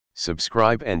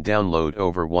Subscribe and download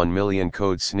over 1 million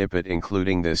code snippet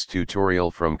including this tutorial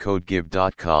from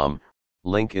codegive.com,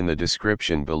 link in the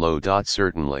description below.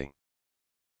 Certainly.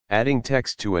 Adding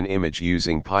text to an image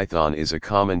using Python is a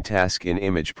common task in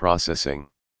image processing.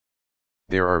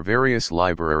 There are various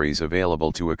libraries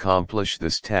available to accomplish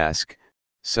this task,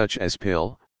 such as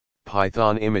PIL,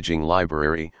 Python Imaging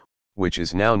Library, which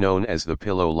is now known as the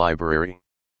Pillow library.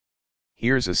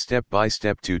 Here's a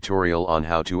step-by-step tutorial on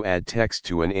how to add text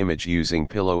to an image using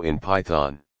Pillow in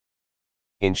Python.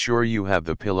 Ensure you have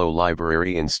the Pillow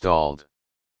library installed.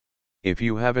 If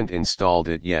you haven't installed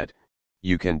it yet,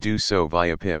 you can do so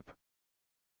via pip.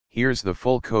 Here's the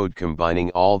full code combining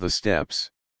all the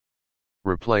steps.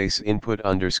 Replace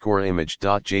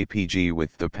input_image.jpg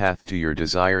with the path to your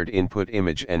desired input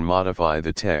image and modify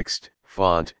the text,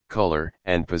 font, color,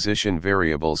 and position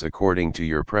variables according to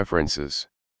your preferences.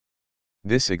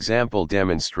 This example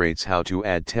demonstrates how to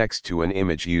add text to an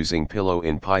image using Pillow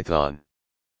in Python.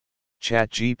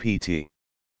 ChatGPT.